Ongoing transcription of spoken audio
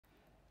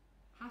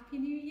Happy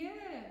New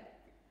Year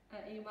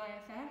at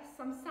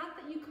EYFS. I'm sad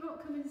that you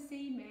can't come and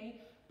see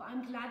me, but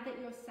I'm glad that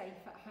you're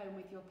safe at home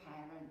with your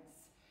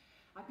parents.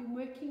 I've been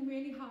working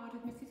really hard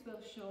with Mrs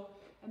Wilshaw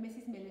and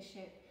Mrs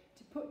Millership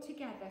to put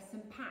together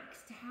some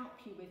packs to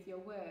help you with your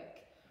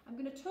work. I'm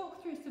going to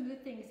talk through some of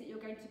the things that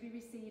you're going to be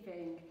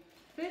receiving.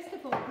 First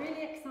of all,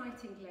 really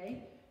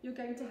excitingly, you're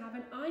going to have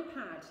an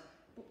iPad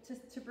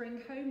to bring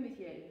home with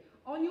you.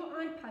 On your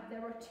iPad,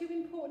 there are two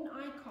important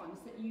icons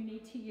that you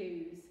need to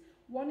use.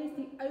 One is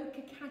the Oak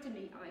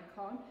Academy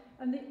icon,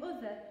 and the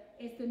other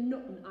is the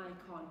Nutton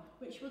icon,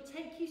 which will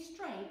take you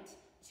straight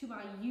to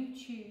our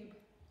YouTube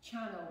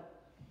channel.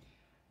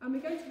 And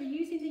we're going to be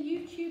using the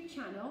YouTube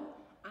channel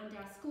and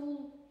our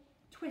school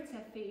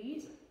Twitter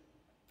feed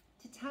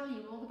to tell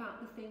you all about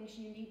the things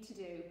you need to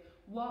do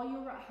while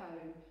you're at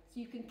home, so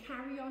you can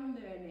carry on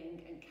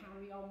learning and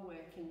carry on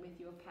working with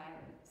your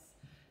parents.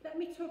 Let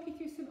me talk you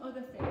through some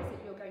other things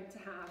that you're going to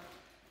have.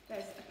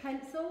 There's a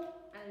pencil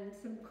and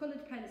some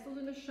coloured pencils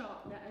and a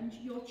sharpener and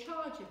your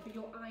charger for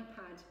your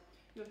iPad.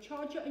 Your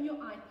charger and your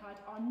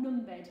iPad are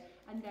numbered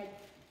and they're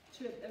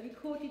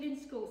recorded in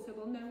school, so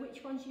we'll know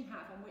which ones you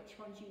have and which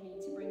ones you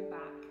need to bring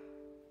back.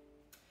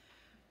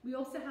 We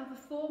also have a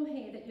form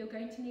here that you're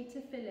going to need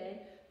to fill in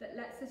that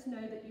lets us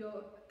know that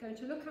you're going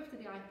to look after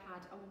the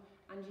iPad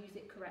and use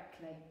it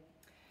correctly.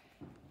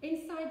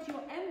 Inside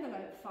your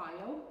envelope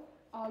file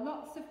are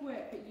lots of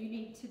work that you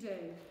need to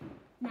do.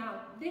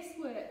 Now, this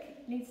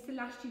work needs to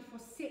last you for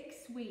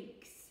 6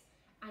 weeks,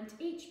 and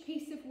each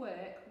piece of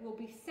work will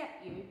be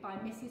set you by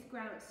Mrs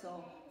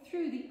Grounsell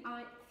through the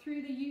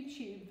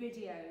YouTube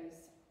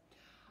videos.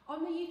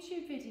 On the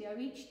YouTube video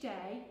each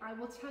day, I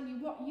will tell you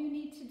what you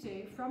need to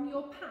do from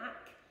your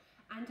pack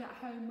and at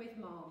home with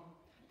Mom.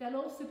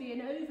 There'll also be an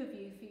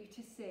overview for you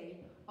to see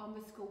on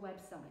the school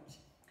website.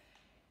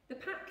 The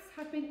packs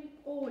have been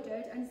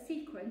ordered and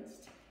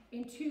sequenced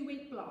in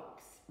 2-week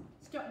blocks.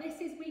 So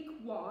this is week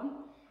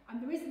 1, and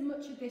there isn't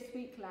much of this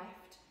week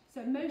left,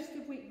 so most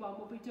of week 1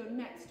 will be done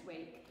next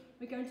week.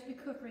 We're going to be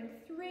covering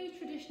 3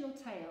 traditional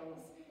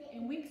tales.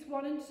 In weeks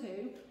 1 and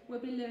 2,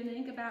 we'll be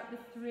learning about the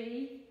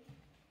 3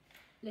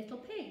 little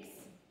pigs.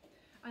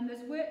 And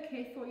there's work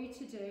here for you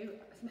to do,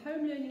 some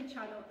home learning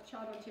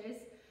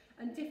challenges,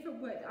 and different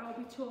work that I'll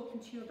be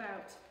talking to you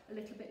about a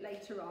little bit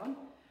later on.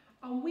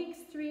 On weeks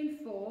 3 and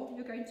 4,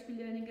 you're going to be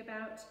learning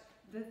about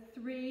the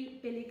 3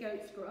 Billy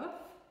Goats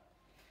Gruff.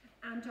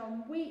 And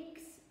on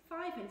weeks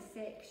 5 and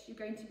 6, you're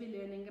going to be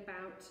learning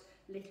about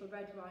Little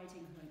Red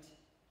Riding Hood.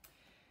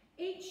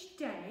 Each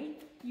day,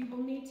 you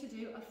will need to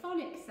do a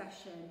phonics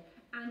session,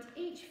 and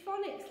each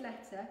phonics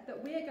letter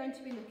that we're going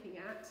to be looking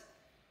at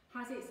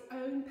has its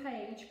own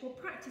page for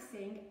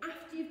practicing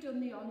after you've done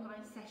the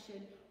online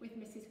session with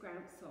Mrs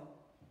Grounsell.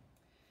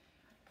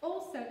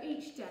 Also,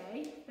 each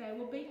day, there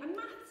will be a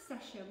maths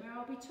session where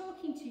I'll be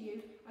talking to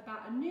you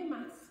about a new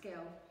maths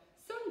skill.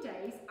 Some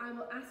days, I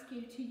will ask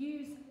you to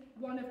use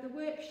one of the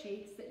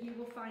worksheets that you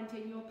will find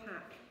in your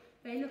pack.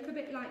 They look a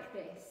bit like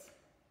this.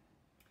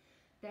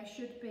 There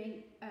should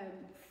be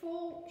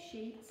 4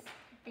 sheets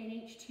in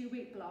each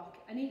 2-week block,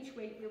 and each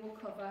week we will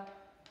cover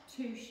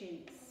 2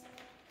 sheets.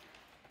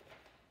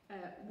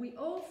 We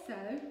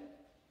also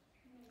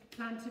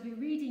plan to be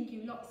reading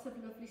you lots of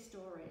lovely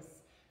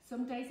stories.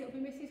 Some days it will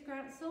be Mrs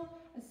Grounsell,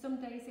 and some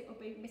days it will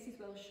be Mrs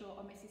Wilshaw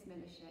or Mrs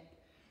Millership,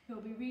 who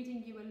will be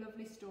reading you a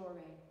lovely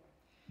story.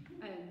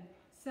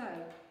 So,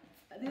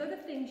 the other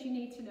things you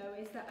need to know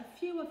is that a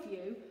few of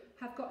you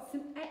have got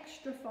some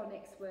extra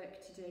phonics work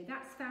to do.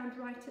 That's found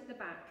right at the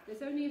back.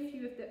 There's only a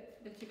few of that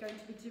are going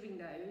to be doing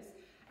those,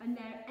 and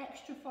they're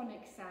extra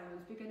phonics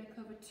sounds. We're going to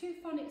cover 2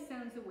 phonics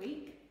sounds a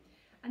week,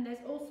 and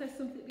there's also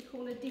something we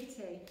call a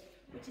ditty,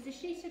 which is a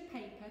sheet of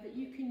paper that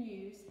you can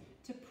use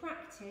to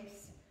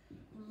practice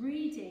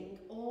reading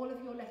all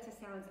of your letter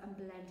sounds and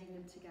blending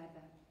them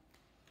together.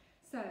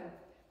 So,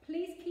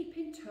 please keep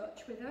in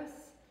touch with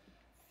us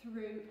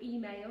through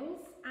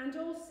emails, and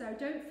also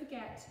don't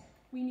forget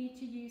we need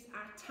to use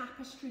our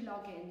Tapestry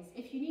logins.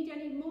 If you need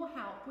any more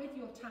help with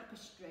your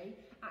Tapestry,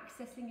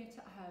 accessing it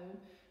at home,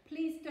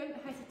 please don't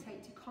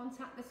hesitate to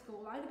contact the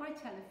school either by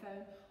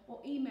telephone or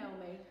email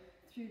me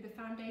through the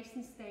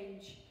Foundation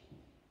Stage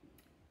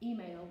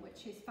email,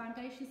 which is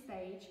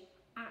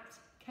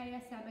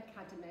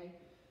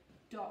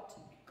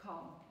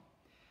foundationstage@ksmacademy.com.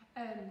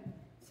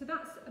 So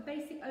that's a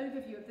basic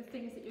overview of the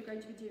things that you're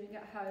going to be doing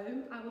at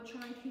home. I will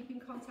try and keep in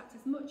contact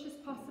as much as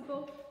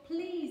possible.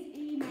 Please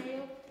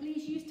email,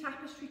 please use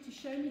Tapestry to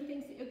show me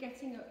things that you're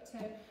getting up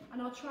to,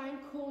 and I'll try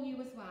and call you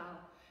as well.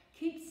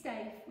 Keep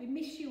safe, we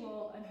miss you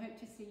all and hope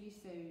to see you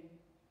soon.